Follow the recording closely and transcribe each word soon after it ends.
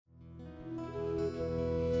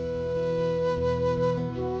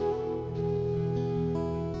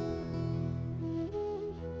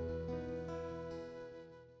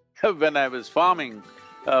When I was farming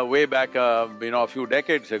way back, a few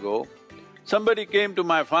decades ago, somebody came to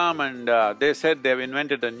my farm and they said they've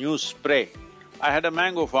invented a new spray. I had a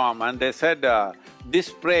mango farm and they said, this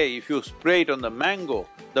spray, if you spray it on the mango,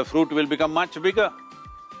 the fruit will become much bigger.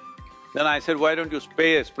 Then I said, why don't you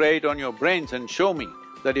spray it on your brains and show me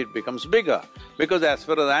that it becomes bigger? Because as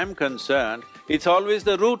far as I'm concerned, it's always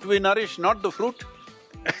the root we nourish, not the fruit.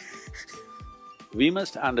 We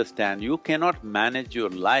must understand, you cannot manage your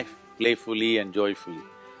life playfully and joyfully.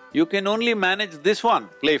 You can only manage this one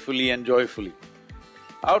playfully and joyfully.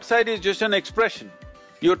 Outside is just an expression.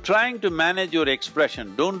 You're trying to manage your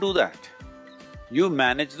expression, don't do that. You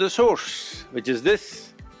manage the source, which is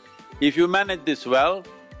this. If you manage this well,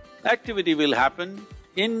 activity will happen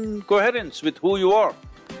in coherence with who you are.